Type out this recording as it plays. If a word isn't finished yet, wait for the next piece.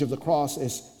of the cross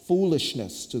is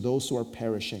foolishness to those who are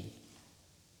perishing.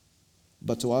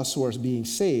 But to us who are being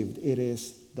saved, it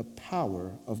is the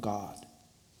power of God.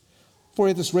 For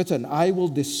it is written, I will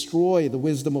destroy the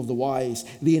wisdom of the wise,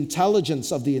 the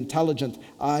intelligence of the intelligent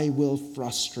I will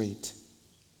frustrate.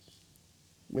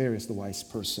 Where is the wise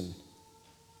person?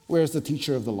 Where is the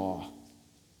teacher of the law?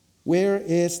 Where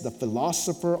is the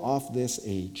philosopher of this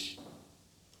age?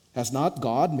 Has not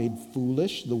God made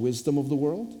foolish the wisdom of the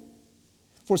world?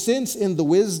 For since in the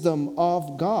wisdom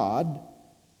of God,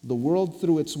 the world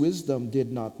through its wisdom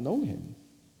did not know him,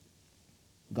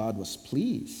 God was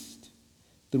pleased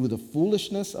through the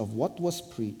foolishness of what was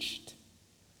preached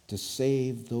to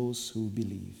save those who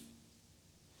believe.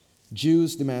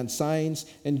 Jews demand signs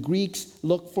and Greeks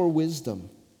look for wisdom.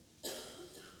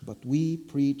 But we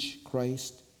preach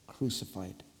Christ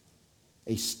crucified,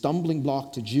 a stumbling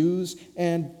block to Jews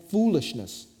and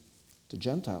foolishness to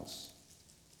Gentiles.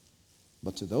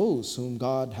 But to those whom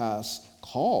God has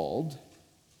called,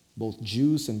 both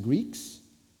Jews and Greeks,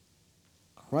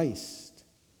 Christ,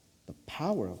 the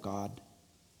power of God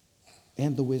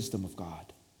and the wisdom of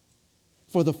God.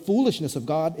 For the foolishness of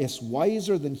God is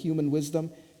wiser than human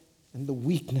wisdom, and the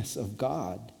weakness of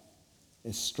God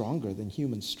is stronger than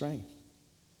human strength.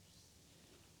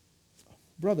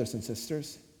 Brothers and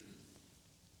sisters,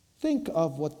 think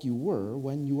of what you were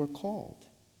when you were called.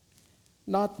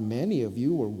 Not many of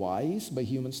you were wise by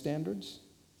human standards.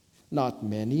 Not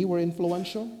many were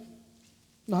influential.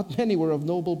 Not many were of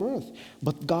noble birth.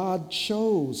 But God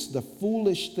chose the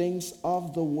foolish things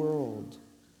of the world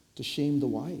to shame the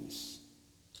wise.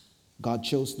 God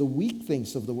chose the weak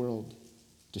things of the world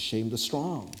to shame the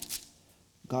strong.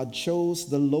 God chose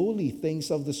the lowly things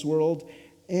of this world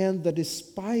and the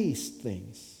despised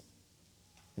things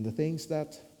and the things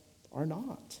that are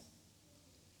not,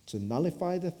 to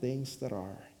nullify the things that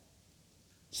are,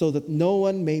 so that no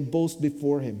one may boast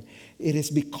before him. It is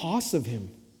because of him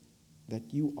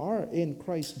that you are in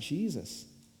Christ Jesus,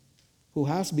 who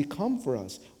has become for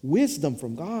us wisdom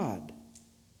from God,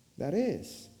 that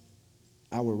is,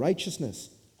 our righteousness,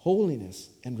 holiness,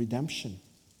 and redemption.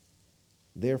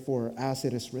 Therefore, as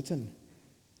it is written,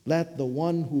 let the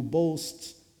one who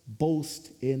boasts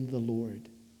boast in the Lord.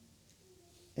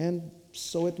 And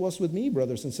so it was with me,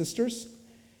 brothers and sisters.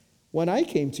 When I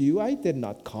came to you, I did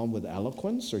not come with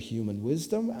eloquence or human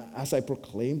wisdom as I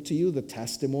proclaimed to you the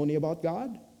testimony about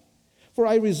God. For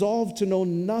I resolved to know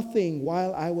nothing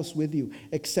while I was with you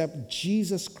except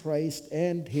Jesus Christ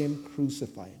and him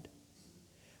crucified.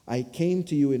 I came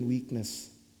to you in weakness,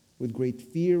 with great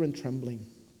fear and trembling.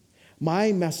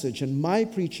 My message and my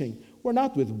preaching were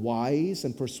not with wise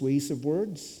and persuasive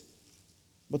words,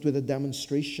 but with a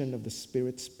demonstration of the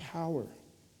Spirit's power,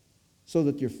 so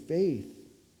that your faith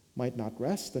might not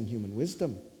rest on human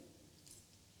wisdom,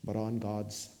 but on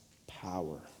God's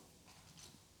power.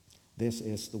 This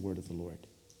is the word of the Lord.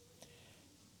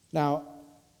 Now,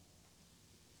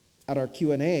 at our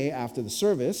Q&A after the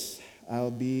service,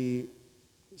 I'll be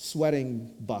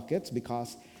sweating buckets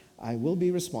because I will be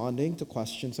responding to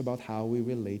questions about how we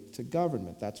relate to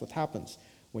government. That's what happens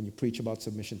when you preach about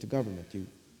submission to government.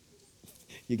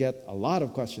 You get a lot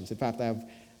of questions. In fact, I have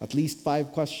at least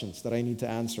 5 questions that I need to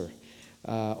answer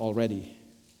already.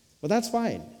 But that's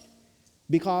fine,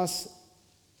 because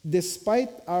despite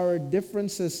our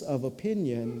differences of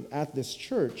opinion at this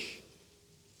church,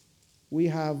 we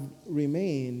have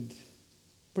remained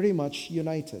pretty much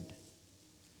united.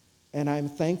 And I'm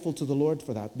thankful to the Lord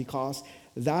for that, because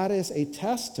that is a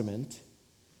testament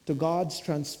to God's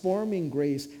transforming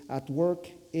grace at work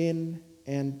in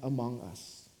and among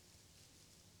us.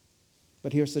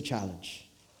 But here's the challenge.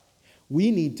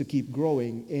 We need to keep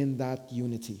growing in that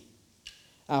unity.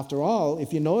 After all,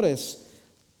 if you notice,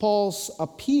 Paul's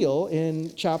appeal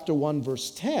in chapter 1,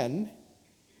 verse 10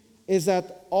 is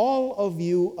that all of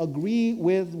you agree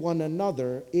with one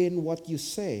another in what you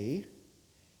say,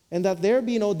 and that there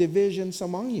be no divisions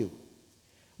among you,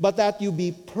 but that you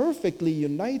be perfectly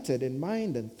united in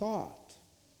mind and thought.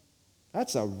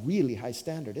 That's a really high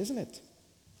standard, isn't it?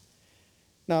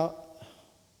 Now,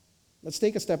 let's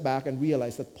take a step back and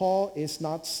realize that Paul is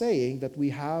not saying that we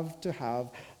have to have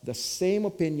the same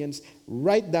opinions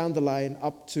right down the line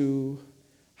up to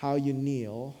how you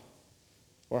kneel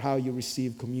or how you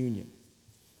receive communion.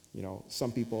 You know,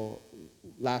 some people,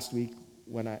 last week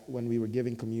when we were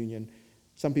giving communion,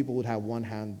 some people would have one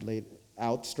hand laid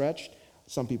outstretched.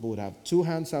 Some people would have 2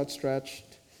 hands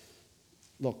outstretched.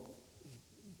 Look,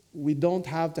 we don't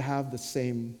have to have the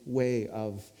same way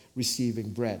of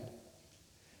receiving bread.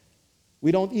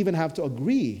 We don't even have to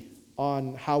agree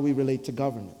on how we relate to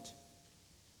government.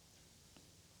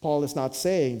 Paul is not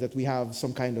saying that we have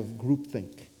some kind of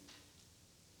groupthink.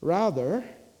 Rather,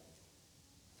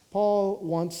 Paul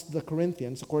wants the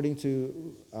Corinthians, according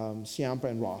to Ciampa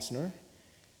and Rosner,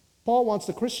 Paul wants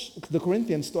the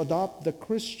Corinthians to adopt the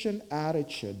Christian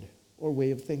attitude or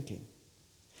way of thinking.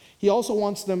 He also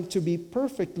wants them to be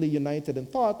perfectly united in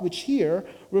thought, which here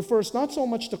refers not so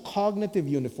much to cognitive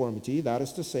uniformity, that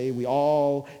is to say, we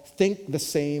all think the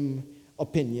same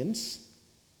opinions,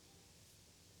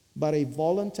 but a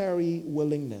voluntary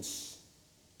willingness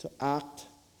to act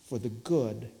for the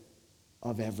good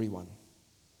of everyone.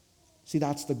 See,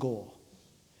 that's the goal,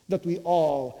 that we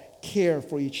all care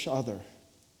for each other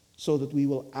so that we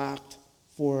will act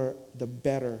for the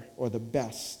better or the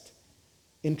best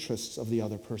interests of the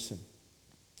other person.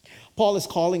 Paul is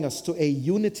calling us to a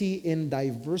unity in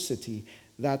diversity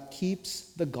that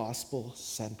keeps the gospel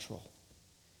central.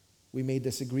 We may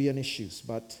disagree on issues,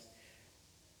 but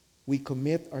we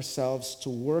commit ourselves to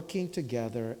working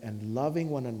together and loving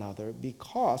one another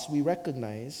because we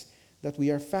recognize that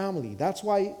we are family. That's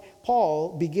why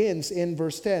Paul begins in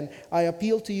verse 10, I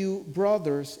appeal to you,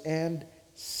 brothers and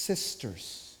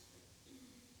sisters.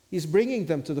 He's bringing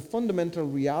them to the fundamental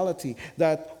reality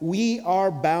that we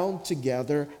are bound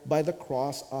together by the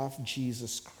cross of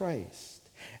Jesus Christ.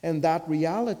 And that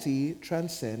reality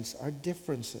transcends our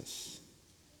differences.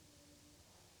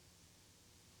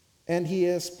 And he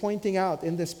is pointing out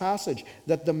in this passage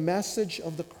that the message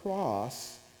of the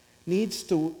cross needs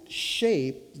to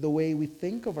shape the way we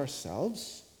think of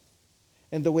ourselves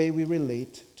and the way we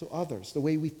relate to others, the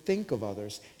way we think of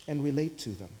others and relate to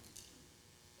them.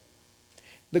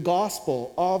 The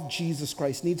gospel of Jesus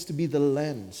Christ needs to be the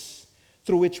lens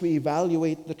through which we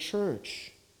evaluate the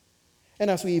church.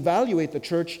 And as we evaluate the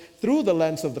church through the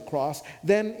lens of the cross,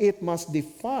 then it must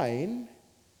define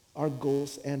our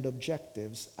goals and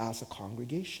objectives as a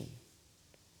congregation.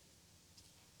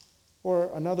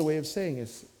 Or another way of saying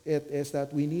it is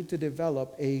that we need to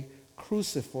develop a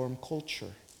cruciform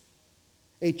culture,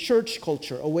 a church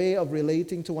culture, a way of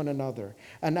relating to one another,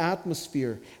 an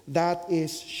atmosphere that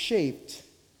is shaped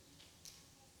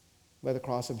by the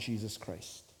cross of Jesus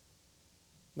Christ.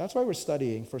 That's why we're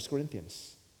studying 1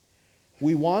 Corinthians.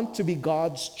 We want to be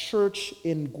God's church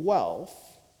in Guelph,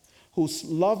 whose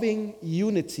loving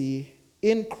unity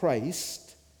in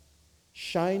Christ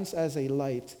shines as a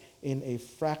light in a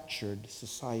fractured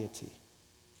society.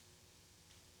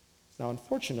 Now,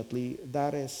 unfortunately,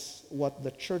 that is what the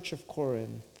church of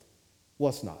Corinth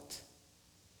was not.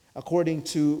 According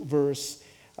to verse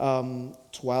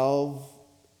 12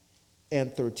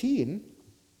 and 13,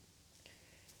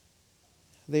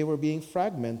 they were being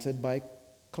fragmented by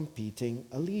competing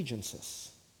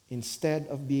allegiances instead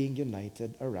of being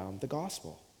united around the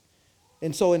gospel.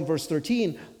 And so in verse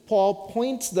 13, Paul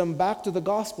points them back to the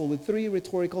gospel with three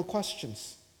rhetorical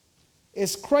questions.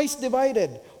 Is Christ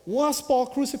divided? Was Paul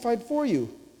crucified for you?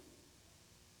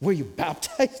 Were you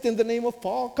baptized in the name of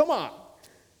Paul? Come on.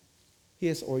 He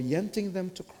is orienting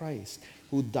them to Christ,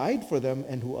 who died for them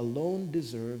and who alone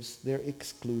deserves their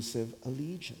exclusive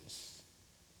allegiance.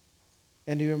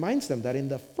 And he reminds them that in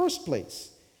the first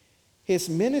place, his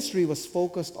ministry was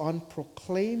focused on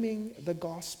proclaiming the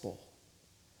gospel,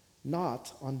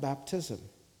 not on baptism.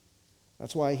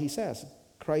 That's why he says,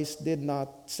 Christ did not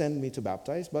send me to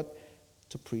baptize, but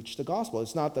to preach the gospel.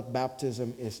 It's not that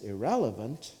baptism is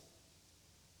irrelevant.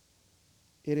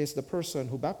 It is the person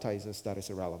who baptizes that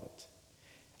is irrelevant.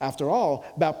 After all,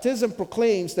 baptism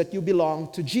proclaims that you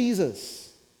belong to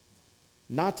Jesus,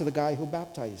 not to the guy who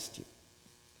baptized you.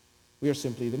 We are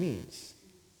simply the means.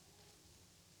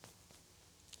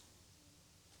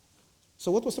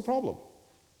 So what was the problem?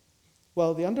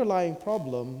 Well, the underlying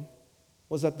problem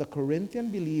was that the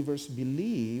Corinthian believers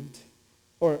believed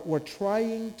or were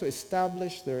trying to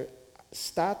establish their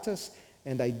status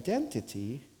and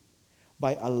identity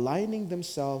by aligning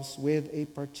themselves with a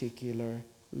particular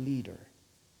leader.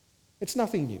 It's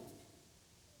nothing new.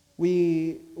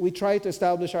 We try to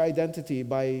establish our identity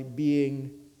by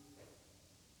being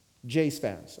Jays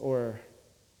fans or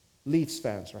Leafs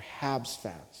fans or Habs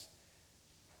fans.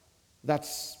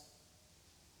 That's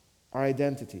our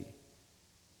identity.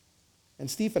 And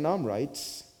Stephen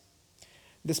writes,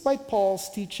 despite Paul's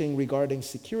teaching regarding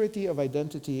security of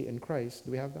identity in Christ,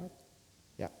 do we have that?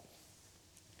 Yeah.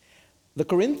 The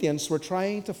Corinthians were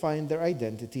trying to find their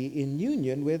identity in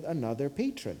union with another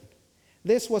patron.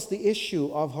 This was the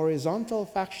issue of horizontal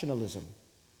factionalism,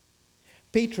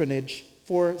 patronage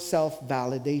for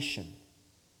self-validation.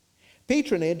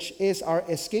 Patronage is our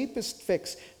escapist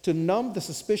fix to numb the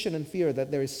suspicion and fear that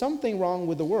there is something wrong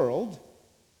with the world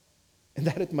and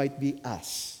that it might be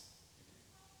us.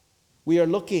 We are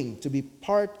looking to be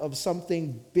part of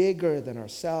something bigger than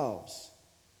ourselves.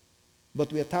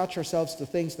 but we attach ourselves to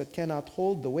things that cannot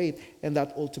hold the weight and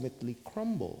that ultimately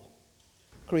crumble,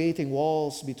 creating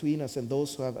walls between us and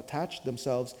those who have attached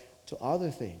themselves to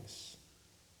other things.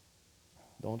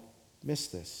 Don't miss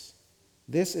this.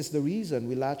 This is the reason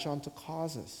we latch on to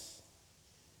causes.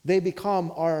 They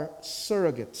become our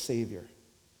surrogate savior.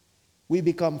 We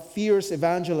become fierce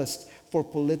evangelists for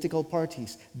political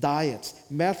parties, diets,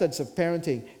 methods of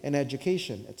parenting and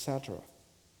education, etc.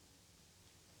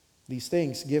 These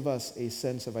things give us a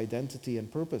sense of identity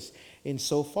and purpose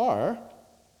insofar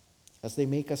as they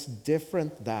make us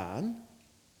different than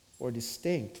or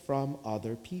distinct from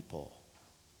other people.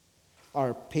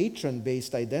 Our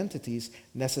patron-based identities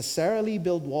necessarily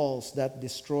build walls that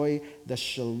destroy the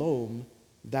shalom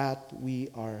that we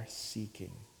are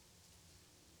seeking.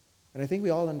 And I think we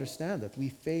all understand that we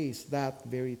face that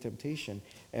very temptation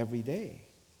every day.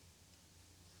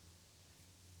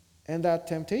 And that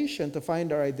temptation to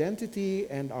find our identity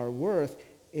and our worth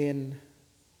in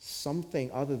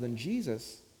something other than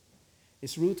Jesus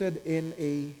is rooted in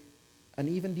an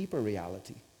even deeper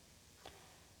reality.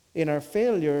 In our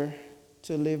failure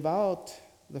to live out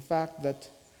the fact that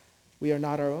we are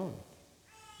not our own,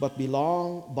 but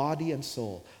belong, body and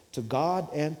soul, to God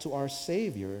and to our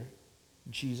Savior,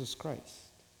 Jesus Christ.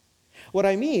 What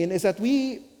I mean is that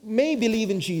we may believe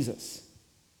in Jesus.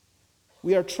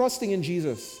 We are trusting in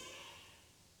Jesus,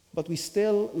 but we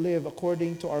still live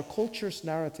according to our culture's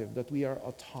narrative that we are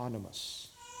autonomous.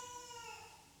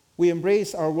 We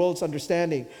embrace our world's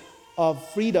understanding of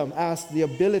freedom as the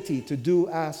ability to do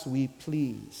as we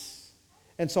please.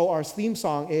 And so our theme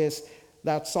song is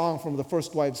that song from the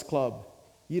First Wives Club,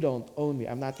 "You Don't Own Me."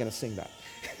 I'm not going to sing that.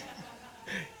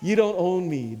 You don't own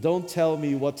me. Don't tell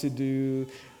me what to do.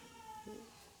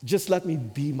 Just let me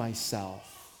be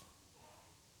myself.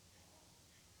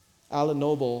 Alan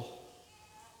Noble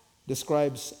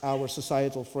describes our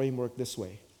societal framework this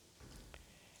way: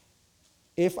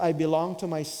 if I belong to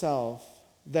myself,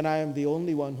 then I am the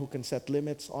only one who can set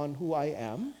limits on who I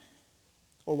am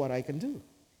or what I can do.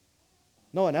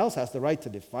 No one else has the right to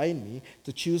define me,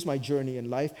 to choose my journey in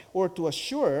life, or to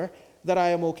assure that I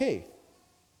am okay.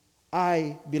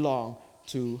 I belong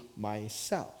to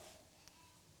myself.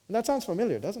 And that sounds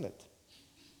familiar, doesn't it?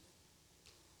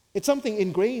 It's something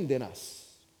ingrained in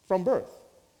us from birth.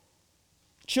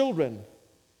 Children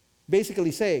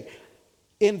basically say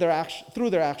through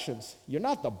their actions, "You're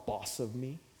not the boss of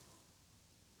me."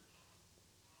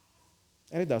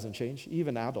 And it doesn't change.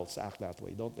 Even adults act that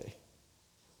way, don't they?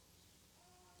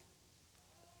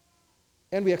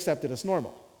 And we accept it as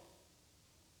normal.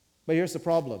 But here's the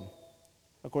problem,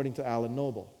 according to Alan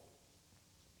Noble.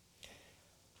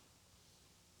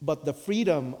 But the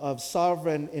freedom of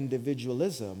sovereign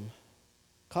individualism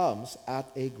comes at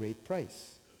a great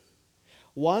price.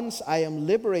 Once I am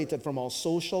liberated from all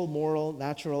social, moral,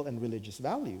 natural, and religious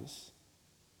values,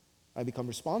 I become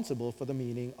responsible for the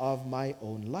meaning of my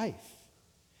own life.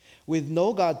 With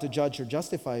no God to judge or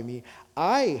justify me,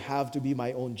 I have to be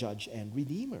my own judge and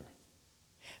redeemer.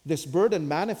 This burden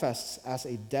manifests as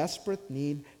a desperate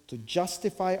need to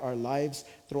justify our lives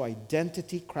through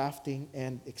identity crafting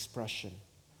and expression.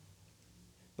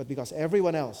 But because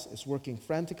everyone else is working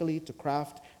frantically to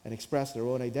craft and express their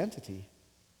own identity,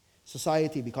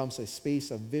 society becomes a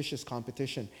space of vicious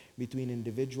competition between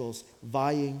individuals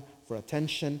vying for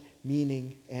attention,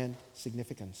 meaning, and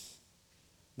significance.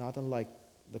 Not unlike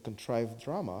the contrived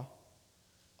drama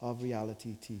of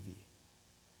reality TV.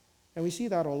 And we see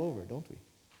that all over, don't we?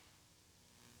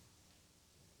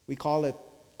 We call it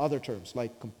other terms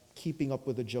like keeping up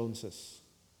with the Joneses.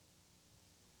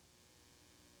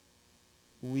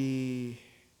 We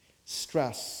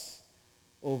stress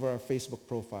over our Facebook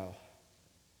profile,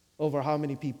 over how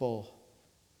many people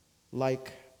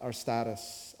like our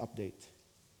status update,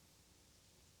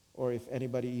 or if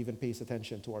anybody even pays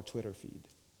attention to our Twitter feed.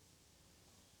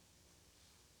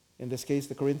 In this case,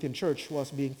 the Corinthian church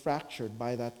was being fractured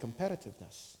by that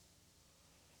competitiveness.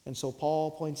 And so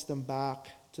Paul points them back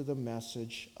to the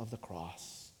message of the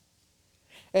cross.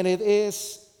 And it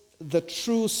is the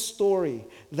true story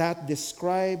that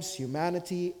describes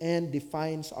humanity and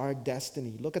defines our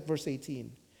destiny. Look at verse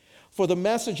 18. For the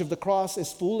message of the cross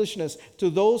is foolishness to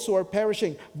those who are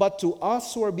perishing, but to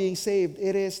us who are being saved,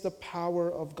 it is the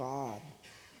power of God.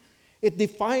 It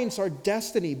defines our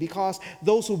destiny because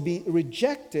those who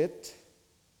reject it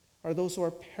are those who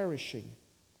are perishing.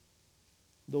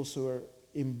 Those who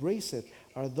embrace it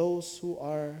are those who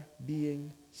are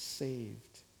being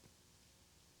saved.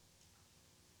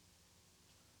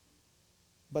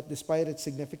 But despite its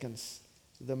significance,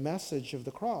 the message of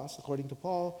the cross, according to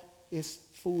Paul, is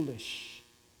foolish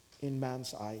in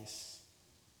man's eyes.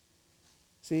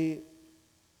 See,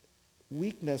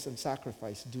 weakness and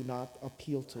sacrifice do not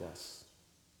appeal to us.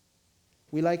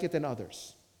 We like it in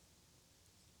others,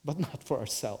 but not for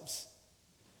ourselves.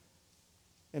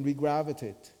 And we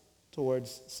gravitate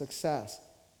towards success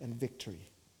and victory.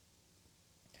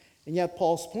 And yet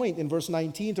Paul's point in verse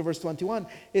 19 to verse 21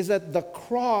 is that the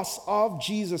cross of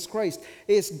Jesus Christ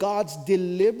is God's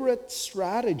deliberate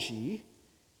strategy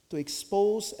to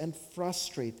expose and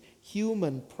frustrate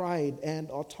human pride and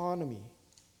autonomy.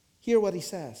 Hear what he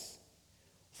says.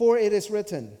 For it is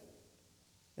written,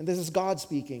 and this is God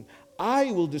speaking,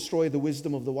 I will destroy the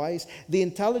wisdom of the wise, the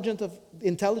intelligence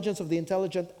of the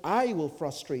intelligent I will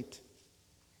frustrate.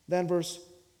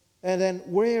 And then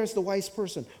where's the wise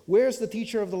person? Where's the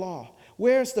teacher of the law?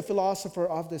 Where's the philosopher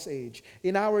of this age?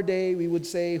 In our day, we would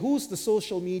say, who's the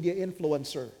social media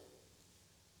influencer?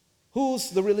 Who's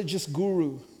the religious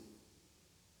guru?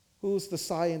 Who's the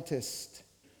scientist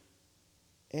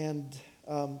and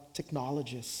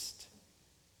technologist?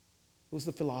 Who's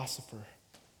the philosopher?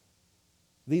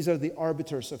 These are the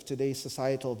arbiters of today's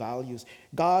societal values.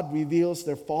 God reveals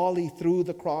their folly through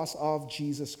the cross of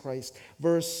Jesus Christ.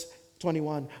 Verse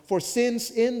 21, for since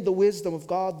in the wisdom of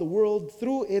God, the world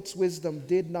through its wisdom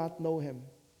did not know him,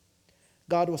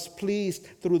 God was pleased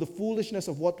through the foolishness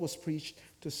of what was preached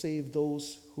to save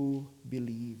those who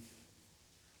believe.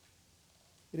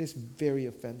 It is very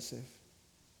offensive.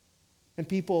 And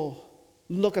people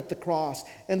look at the cross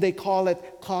and they call it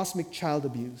cosmic child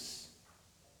abuse,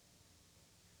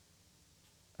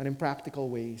 an impractical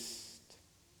waste.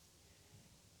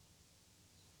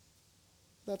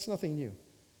 That's nothing new.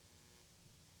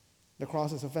 The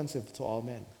cross is offensive to all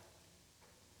men.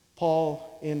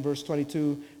 Paul, in verse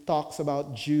 22, talks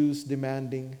about Jews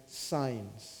demanding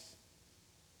signs.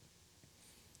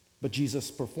 But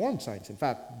Jesus performed signs. In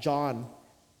fact, John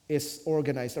is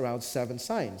organized around 7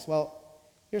 signs. Well,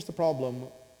 here's the problem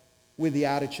with the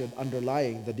attitude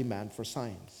underlying the demand for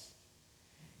signs.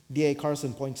 D.A.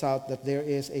 Carson points out that there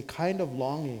is a kind of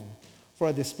longing for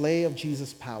a display of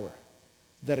Jesus' power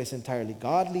that is entirely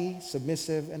godly,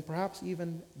 submissive, and perhaps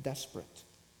even desperate.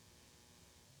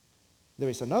 There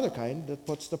is another kind that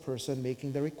puts the person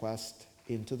making the request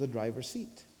into the driver's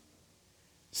seat.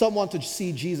 Some want to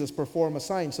see Jesus perform a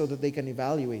sign so that they can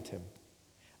evaluate him,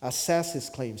 assess his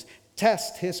claims,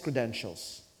 test his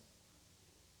credentials.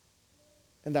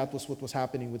 And that was what was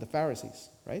happening with the Pharisees,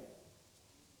 right?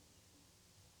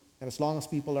 And as long as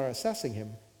people are assessing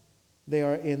him, they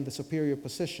are in the superior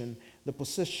position, the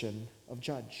position of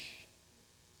judge.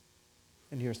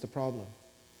 And here's the problem.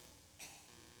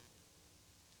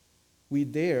 We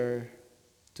dare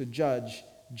to judge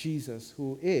Jesus,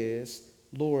 who is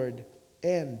Lord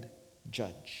and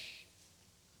Judge.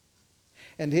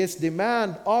 And his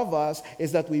demand of us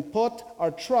is that we put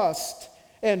our trust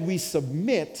and we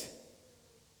submit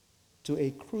to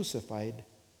a crucified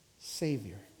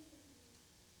Savior.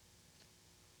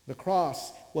 The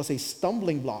cross was a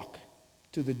stumbling block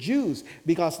to the Jews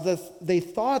because they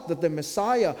thought that the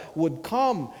Messiah would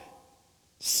come,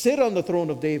 sit on the throne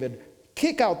of David,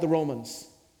 kick out the Romans,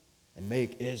 and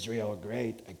make Israel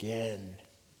great again.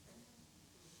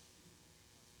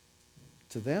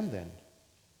 To them, then,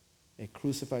 a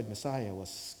crucified Messiah was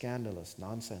scandalous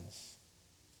nonsense.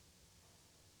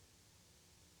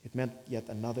 It meant yet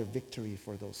another victory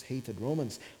for those hated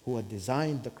Romans who had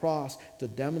designed the cross to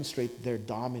demonstrate their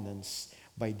dominance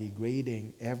by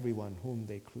degrading everyone whom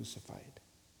they crucified.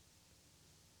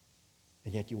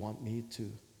 And yet you want me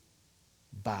to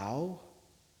bow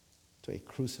to a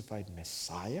crucified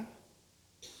Messiah?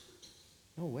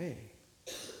 No way.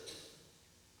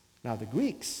 Now the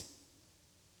Greeks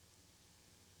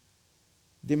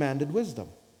demanded wisdom.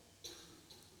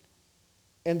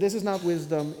 And this is not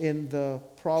wisdom in the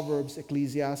Proverbs,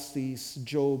 Ecclesiastes,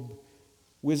 Job,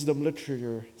 wisdom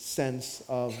literature sense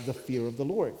of the fear of the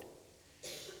Lord.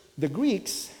 The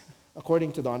Greeks,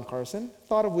 according to Don Carson,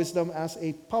 thought of wisdom as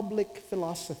a public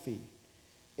philosophy,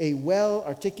 a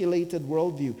well-articulated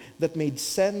worldview that made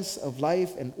sense of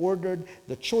life and ordered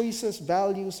the choices,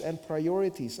 values, and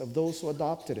priorities of those who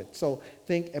adopted it. So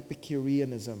think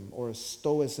Epicureanism or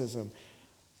Stoicism.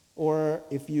 Or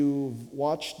if you've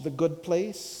watched The Good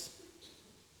Place,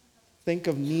 think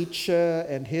of Nietzsche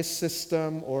and his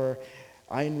system, or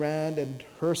Ayn Rand and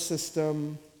her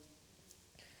system.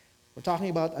 We're talking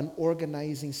about an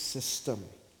organizing system,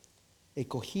 a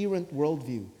coherent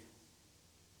worldview,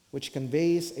 which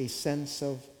conveys a sense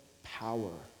of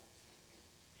power.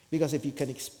 Because if you can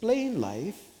explain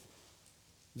life,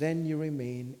 then you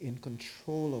remain in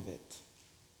control of it.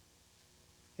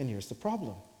 And here's the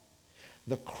problem.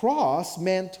 The cross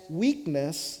meant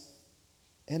weakness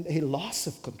and a loss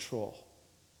of control.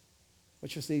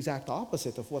 which was the exact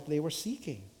opposite of what they were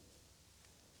seeking.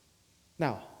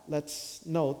 Now, let's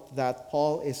note that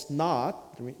Paul is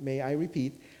not, may I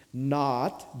repeat,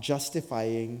 not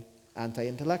justifying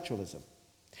anti-intellectualism.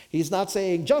 He's not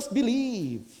saying, just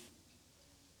believe.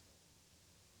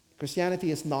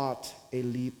 Christianity is not a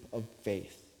leap of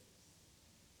faith.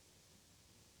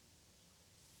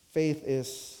 Faith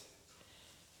is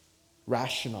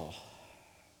rational,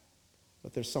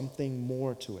 but there's something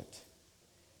more to it.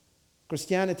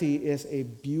 Christianity is a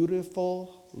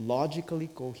beautiful, logically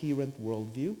coherent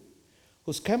worldview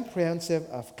whose comprehensive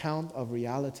account of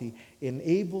reality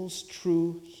enables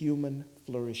true human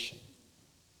flourishing.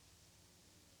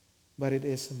 But it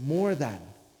is more than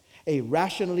a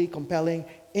rationally compelling,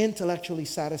 intellectually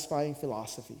satisfying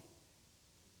philosophy.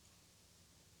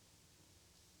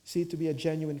 See, to be a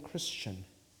genuine Christian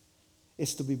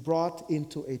is to be brought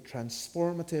into a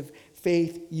transformative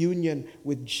faith union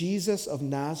with Jesus of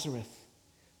Nazareth,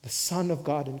 the Son of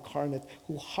God incarnate,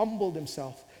 who humbled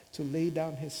himself to lay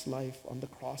down his life on the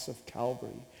cross of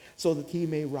Calvary so that he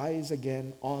may rise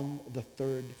again on the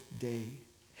third day.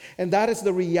 And that is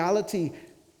the reality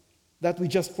that we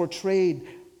just portrayed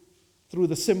through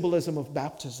the symbolism of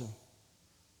baptism.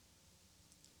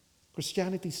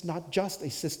 Christianity is not just a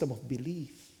system of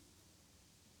belief.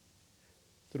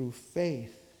 Through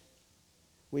faith,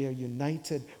 we are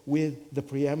united with the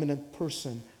preeminent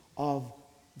person of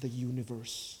the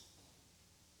universe.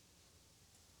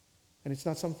 And it's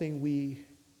not something we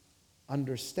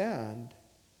understand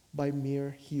by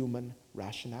mere human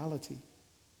rationality.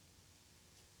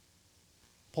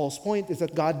 Paul's point is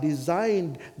that God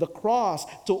designed the cross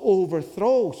to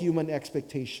overthrow human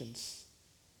expectations.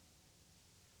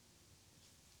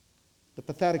 The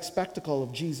pathetic spectacle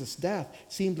of Jesus' death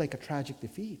seemed like a tragic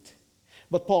defeat.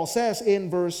 But Paul says in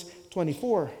verse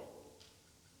 24,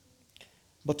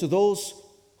 "But to those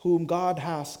whom God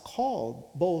has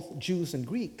called, both Jews and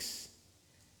Greeks,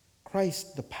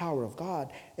 Christ, the power of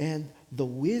God and the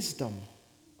wisdom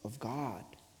of God."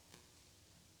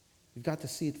 We've got to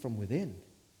see it from within.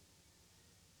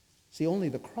 See, only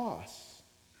the cross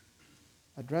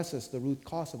addresses the root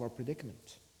cause of our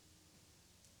predicament,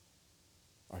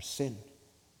 our sin.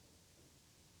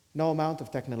 No amount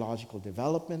of technological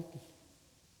development,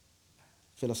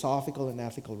 philosophical and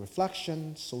ethical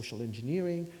reflection, social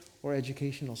engineering, or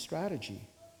educational strategy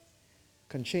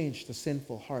can change the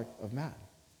sinful heart of man.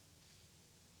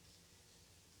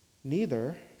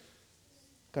 Neither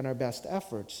can our best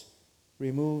efforts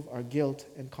remove our guilt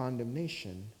and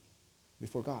condemnation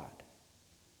before God.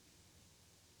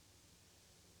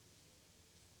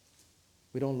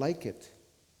 We don't like it,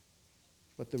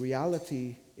 but the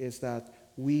reality is that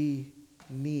we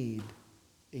need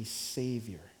a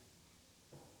Savior.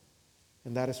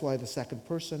 And that is why the second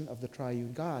person of the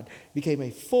triune God became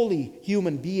a fully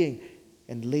human being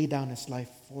and laid down his life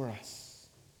for us.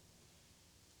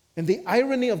 And the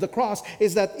irony of the cross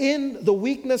is that in the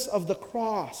weakness of the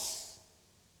cross,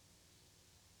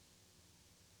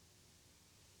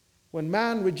 when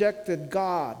man rejected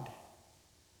God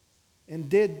and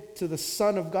did to the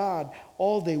Son of God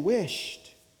all they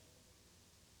wished,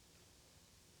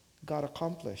 God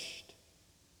accomplished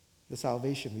the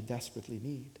salvation we desperately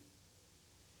need.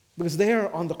 Because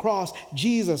there on the cross,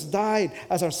 Jesus died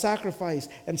as our sacrifice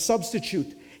and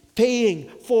substitute, paying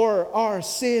for our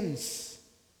sins,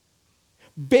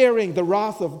 bearing the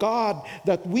wrath of God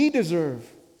that we deserve,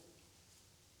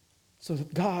 so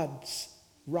that God's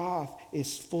wrath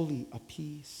is fully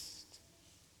appeased.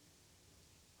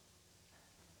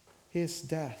 His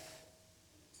death.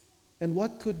 And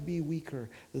what could be weaker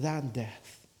than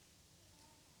death?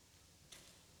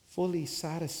 Fully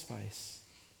satisfies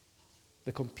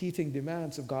the competing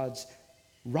demands of God's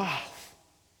wrath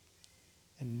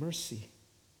and mercy.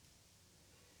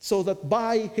 So that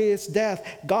by his death,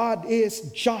 God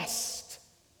is just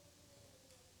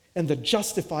and the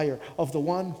justifier of the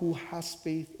one who has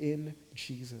faith in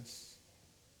Jesus.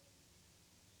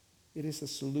 It is a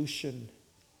solution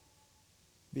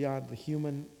beyond the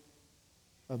human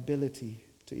ability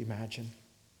to imagine.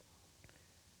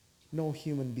 No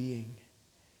human being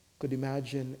could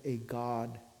imagine a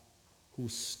God who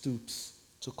stoops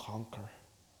to conquer.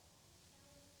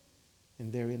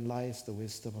 And therein lies the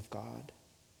wisdom of God.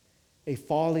 A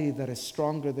folly that is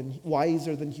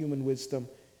wiser than human wisdom,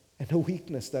 and a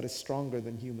weakness that is stronger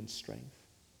than human strength.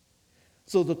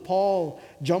 So that Paul,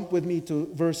 jump with me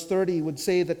to verse 30, would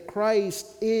say that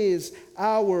Christ is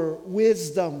our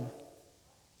wisdom.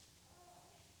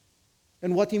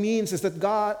 And what he means is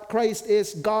that Christ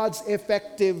is God's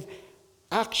effective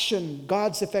action,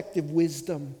 God's effective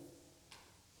wisdom.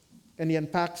 And he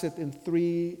unpacks it in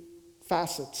three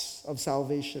facets of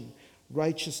salvation: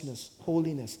 righteousness,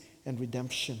 holiness, and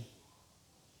redemption.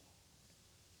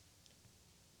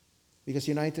 Because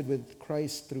united with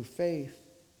Christ through faith,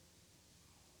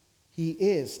 He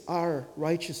is our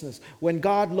righteousness. When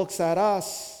God looks at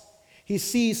us, He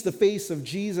sees the face of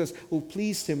Jesus, who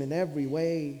pleased Him in every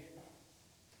way.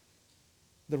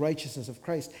 The righteousness of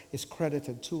Christ is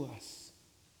credited to us.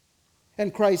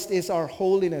 And Christ is our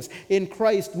holiness. In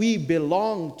Christ we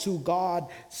belong to God,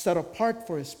 set apart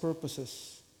for His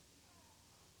purposes.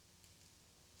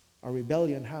 Our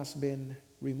rebellion has been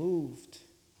removed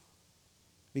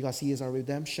because He is our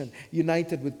redemption.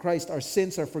 United with Christ, our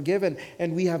sins are forgiven,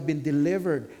 and we have been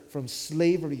delivered from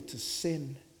slavery to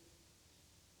sin.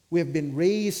 We have been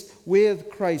raised with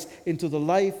Christ into the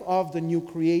life of the new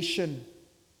creation,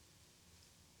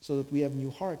 so that we have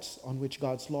new hearts on which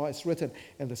God's law is written,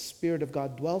 and the Spirit of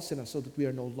God dwells in us, so that we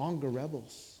are no longer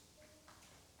rebels.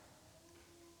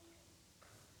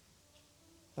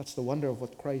 That's the wonder of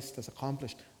what Christ has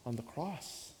accomplished on the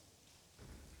cross.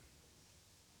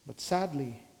 But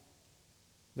sadly,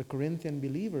 the Corinthian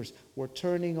believers were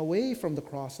turning away from the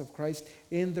cross of Christ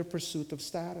in their pursuit of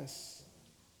status.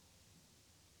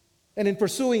 And in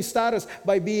pursuing status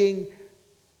by being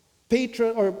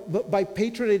by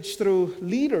patronage through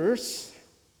leaders,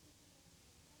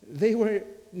 they were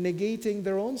negating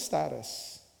their own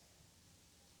status.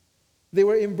 They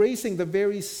were embracing the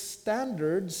very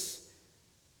standards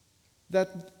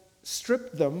that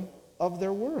stripped them of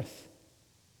their worth,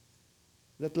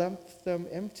 that left them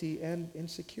empty and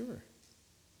insecure.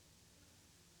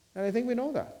 And I think we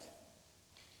know that.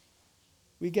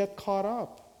 We get caught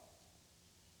up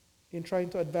in trying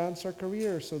to advance our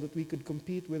career so that we could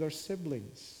compete with our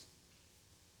siblings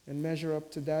and measure up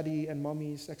to daddy and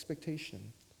mommy's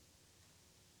expectation.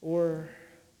 Or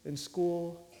in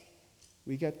school,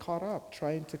 we get caught up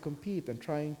trying to compete and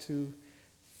trying to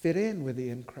fit in with the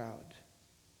in crowd.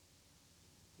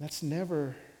 That's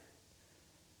never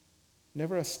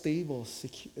a stable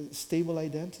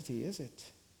identity, is it?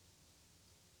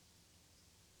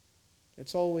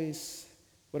 It's always,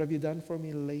 what have you done for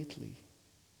me lately?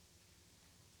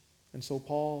 And so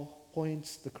Paul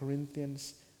points the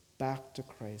Corinthians back to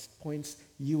Christ, points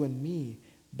you and me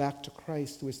back to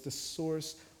Christ, who is the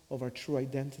source of our true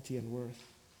identity and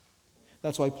worth.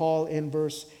 That's why Paul in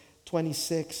verse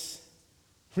 26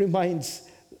 reminds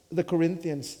the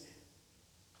Corinthians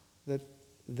that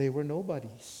they were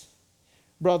nobodies.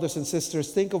 Brothers and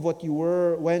sisters, think of what you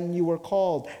were when you were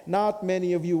called. Not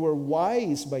many of you were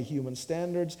wise by human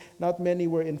standards. Not many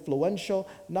were influential.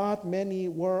 Not many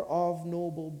were of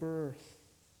noble birth.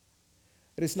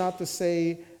 It is not to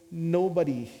say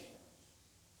nobody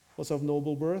was of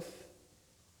noble birth,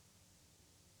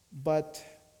 but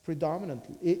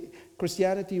predominantly.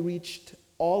 Christianity reached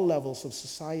all levels of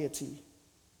society.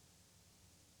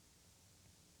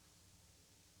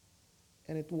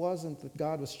 And it wasn't that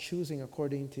God was choosing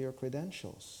according to your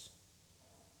credentials.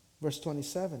 Verse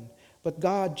 27, but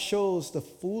God chose the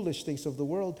foolish things of the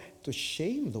world to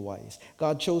shame the wise.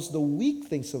 God chose the weak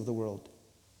things of the world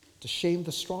to shame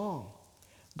the strong.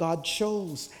 God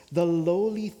chose the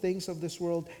lowly things of this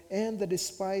world and the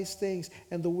despised things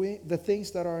and the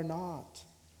things that are not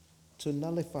to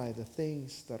nullify the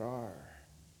things that are.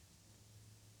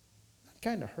 That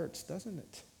kind of hurts, doesn't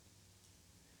it?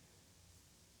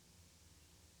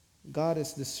 God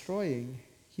is destroying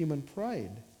human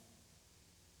pride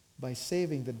by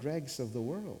saving the dregs of the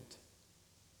world,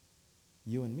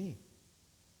 you and me.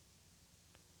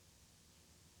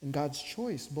 And God's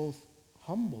choice both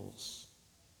humbles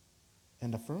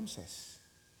and affirms us.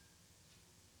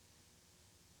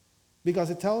 Because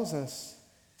it tells us,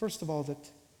 first of all, that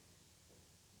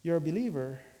you're a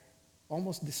believer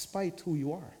almost despite who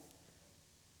you are.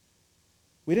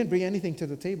 We didn't bring anything to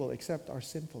the table except our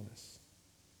sinfulness.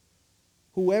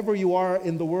 Whoever you are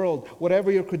in the world,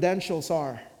 whatever your credentials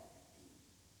are,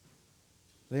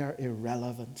 they are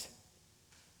irrelevant.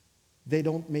 They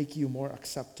don't make you more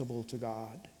acceptable to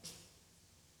God.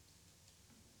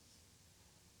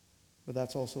 But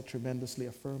that's also tremendously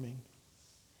affirming.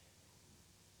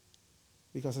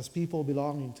 Because as people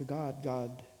belonging to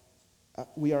God,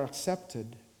 we are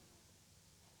accepted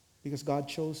because God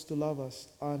chose to love us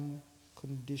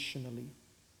unconditionally,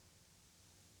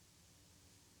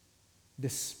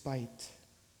 despite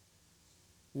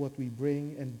what we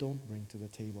bring and don't bring to the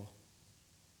table.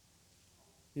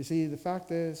 You see, the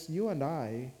fact is, you and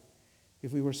I,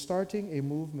 if we were starting a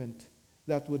movement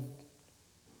that would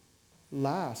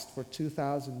last for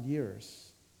 2,000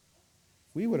 years,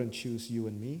 we wouldn't choose you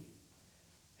and me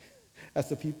as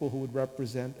the people who would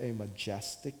represent a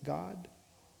majestic God.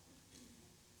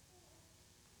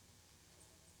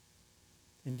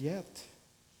 And yet,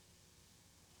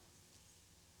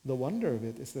 the wonder of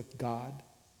it is that God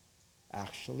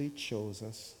actually chose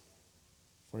us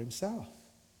for himself.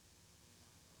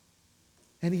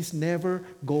 And he's never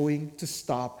going to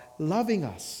stop loving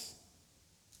us.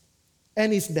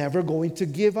 And he's never going to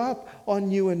give up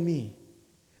on you and me,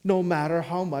 no matter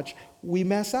how much we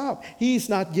mess up. He's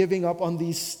not giving up on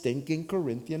these stinking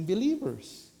Corinthian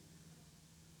believers.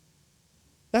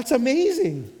 That's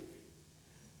amazing.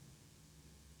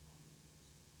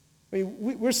 I mean,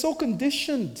 we're so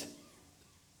conditioned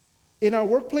in our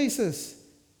workplaces.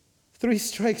 3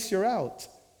 strikes, you're out,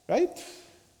 right?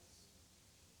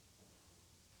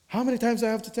 How many times do I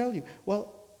have to tell you?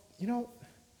 Well,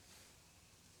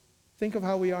 think of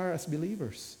how we are as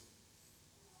believers.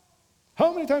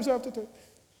 How many times do I have to tell you?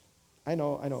 I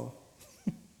know.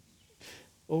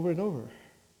 Over and over.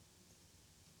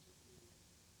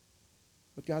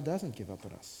 But God doesn't give up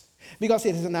on us. Because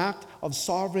it is an act of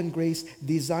sovereign grace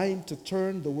designed to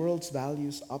turn the world's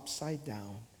values upside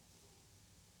down.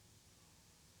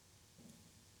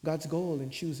 God's goal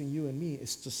in choosing you and me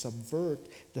is to subvert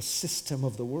the system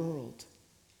of the world.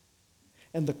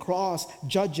 And the cross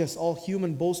judges all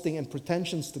human boasting and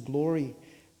pretensions to glory,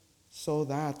 so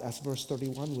that, as verse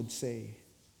 31 would say,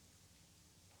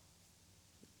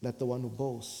 let the one who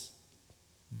boasts,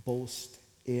 boast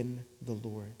in the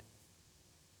Lord.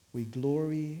 We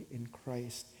glory in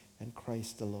Christ and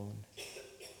Christ alone.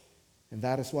 And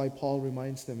that is why Paul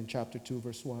reminds them in chapter 2,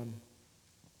 verse 1,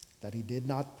 that he did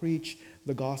not preach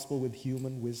the gospel with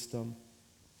human wisdom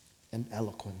and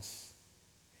eloquence.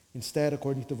 Instead,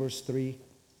 according to verse 3,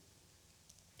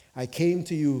 I came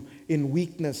to you in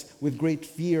weakness with great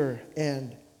fear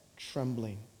and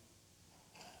trembling.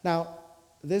 Now,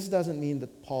 this doesn't mean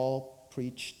that Paul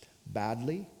preached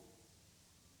badly.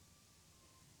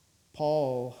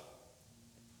 Paul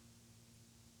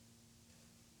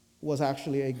was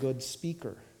actually a good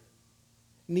speaker.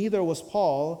 Neither was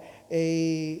Paul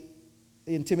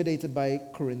intimidated by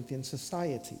Corinthian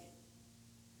society.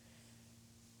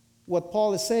 What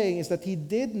Paul is saying is that he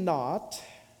did not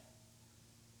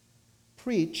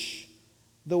preach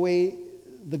the way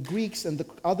the Greeks and the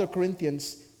other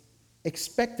Corinthians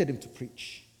expected him to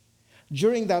preach.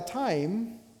 During that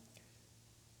time,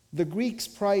 the Greeks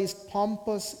prized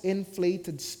pompous,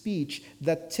 inflated speech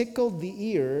that tickled the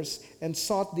ears and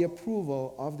sought the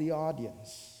approval of the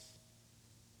audience.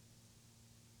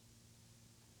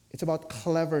 It's about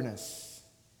cleverness.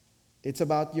 It's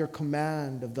about your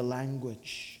command of the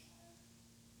language.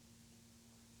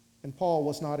 And Paul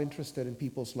was not interested in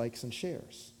people's likes and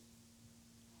shares.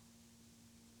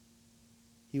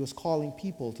 He was calling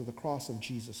people to the cross of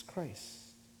Jesus Christ.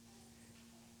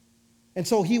 And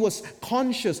so he was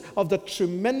conscious of the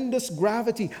tremendous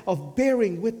gravity of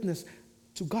bearing witness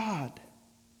to God.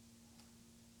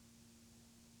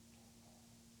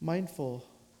 Mindful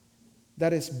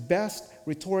that his best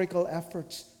rhetorical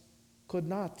efforts could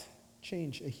not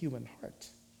change a human heart.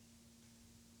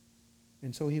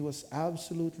 And so he was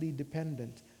absolutely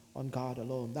dependent on God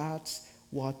alone. That's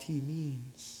what he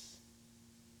means.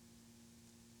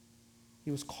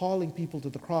 He was calling people to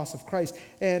the cross of Christ,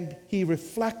 and he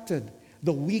reflected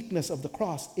the weakness of the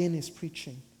cross in his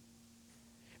preaching.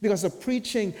 Because the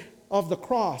preaching of the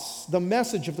cross, the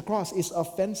message of the cross, is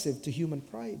offensive to human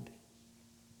pride.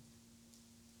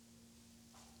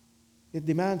 It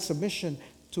demands submission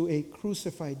to a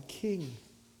crucified king.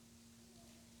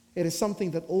 It is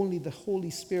something that only the Holy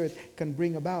Spirit can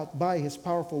bring about by his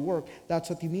powerful work. That's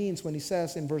what he means when he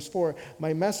says in verse 4,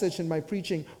 my message and my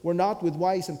preaching were not with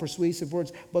wise and persuasive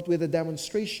words, but with a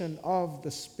demonstration of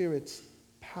the Spirit's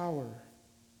power.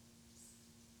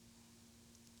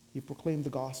 He proclaimed the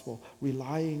gospel,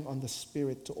 relying on the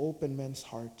Spirit to open men's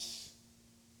hearts,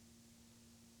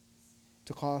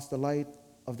 to cause the light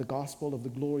of the gospel of the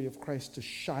glory of Christ to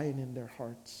shine in their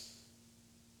hearts.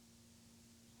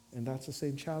 And that's the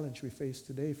same challenge we face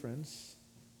today, friends.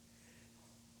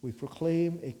 We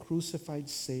proclaim a crucified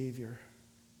Savior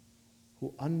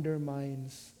who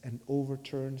undermines and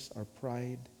overturns our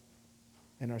pride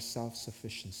and our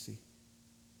self-sufficiency.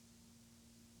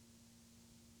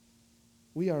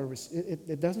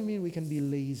 It doesn't mean we can be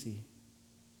lazy.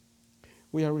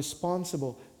 We are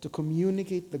responsible to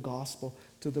communicate the gospel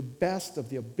to the best of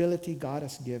the ability God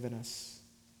has given us.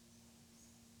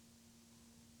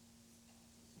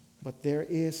 But there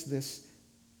is this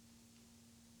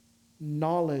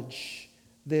knowledge,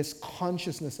 this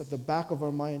consciousness at the back of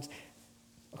our minds,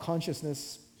 a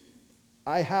consciousness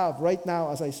I have right now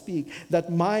as I speak, that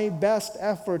my best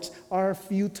efforts are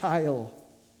futile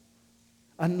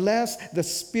unless the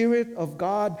Spirit of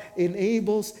God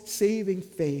enables saving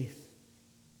faith.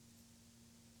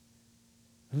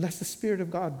 unless the Spirit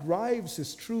of God drives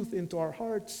His truth into our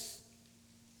hearts,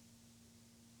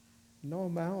 no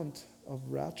amount of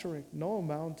rhetoric, no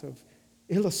amount of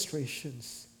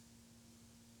illustrations,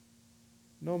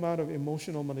 no amount of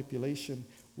emotional manipulation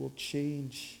will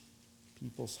change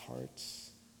people's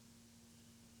hearts.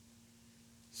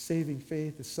 Saving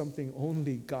faith is something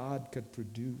only God can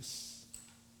produce.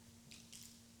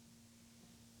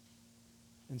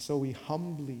 And so we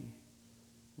humbly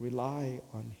rely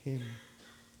on Him,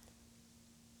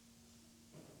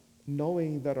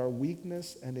 knowing that our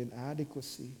weakness and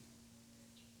inadequacy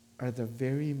are the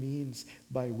very means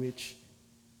by which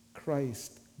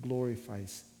Christ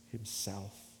glorifies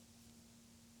Himself.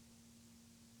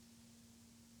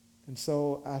 And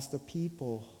so, as the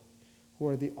people who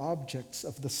are the objects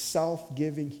of the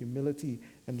self-giving humility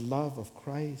and love of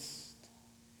Christ,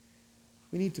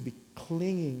 we need to be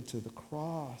clinging to the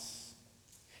cross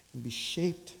and be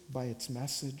shaped by its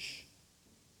message.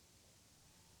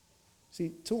 See,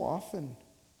 too often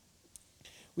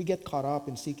we get caught up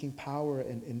in seeking power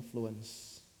and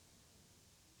influence,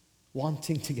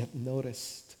 wanting to get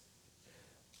noticed,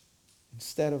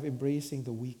 instead of embracing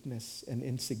the weakness and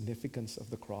insignificance of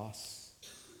the cross.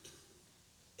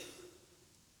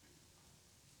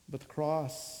 But the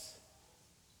cross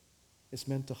is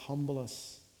meant to humble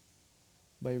us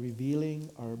by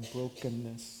revealing our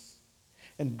brokenness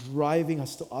and driving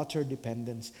us to utter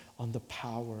dependence on the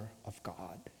power of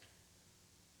God.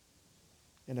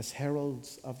 And as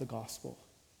heralds of the gospel,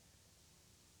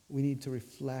 we need to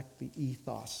reflect the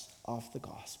ethos of the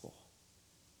gospel.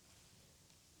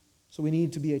 So we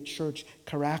need to be a church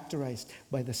characterized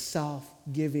by the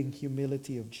self-giving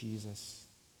humility of Jesus.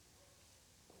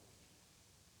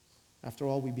 After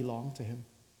all, we belong to Him.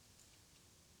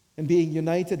 And being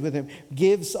united with Him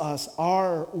gives us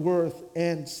our worth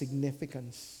and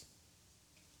significance.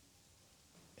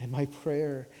 And my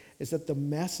prayer is that the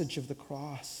message of the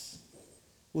cross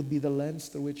would be the lens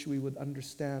through which we would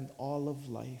understand all of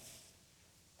life,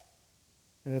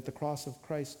 and that the cross of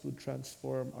Christ would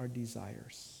transform our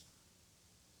desires.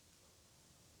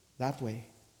 That way,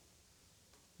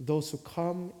 those who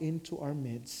come into our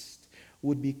midst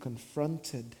would be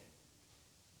confronted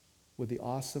with the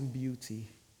awesome beauty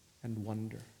and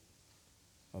wonder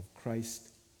of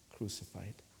Christ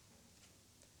crucified.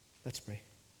 Let's pray.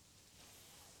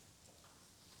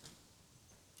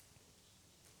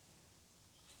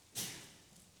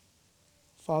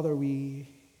 Father, we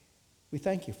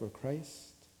thank You for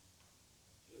Christ.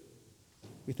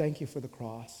 We thank You for the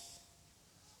cross.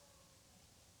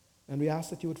 And we ask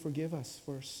that You would forgive us,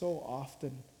 for so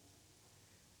often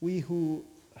we who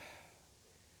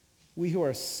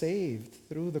are saved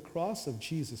through the cross of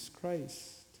Jesus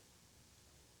Christ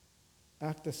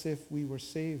act as if we were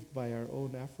saved by our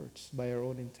own efforts, by our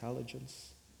own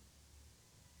intelligence.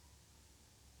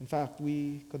 In fact,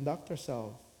 we conduct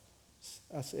ourselves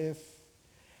as if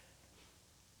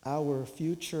our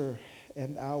future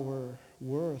and our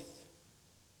worth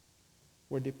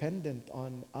were dependent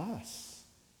on us.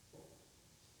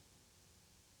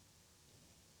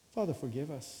 Father,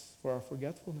 forgive us for our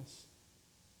forgetfulness.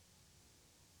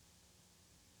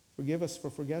 Forgive us for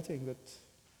forgetting that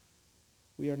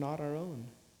we are not our own,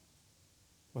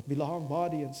 but belong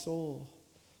body and soul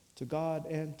to God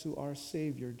and to our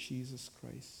Savior, Jesus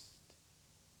Christ.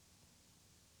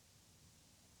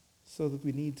 So that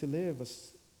we need to live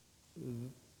as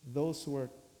those who are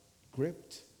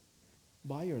gripped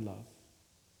by Your love.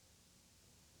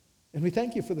 And we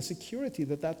thank You for the security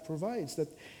that provides, that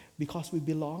because we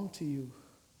belong to You,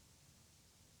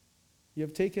 You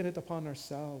have taken it upon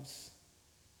ourselves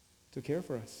to care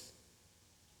for us,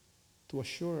 to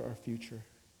assure our future.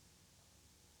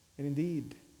 And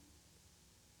indeed,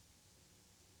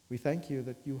 we thank You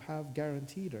that You have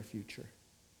guaranteed our future.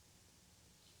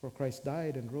 For Christ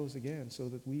died and rose again so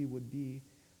that we would be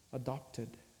adopted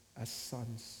as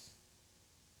sons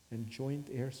and joint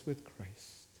heirs with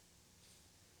Christ.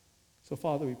 So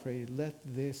Father, we pray, let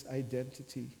this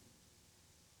identity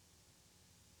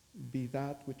be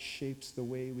that which shapes the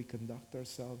way we conduct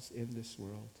ourselves in this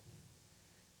world.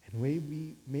 And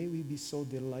may we be so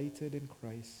delighted in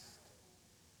Christ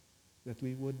that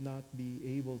we would not be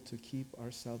able to keep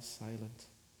ourselves silent,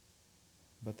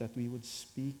 but that we would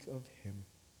speak of Him,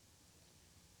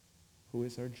 who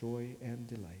is our joy and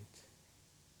delight.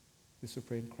 This we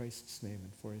pray in Christ's name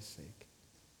and for His sake.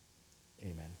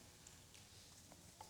 Amen.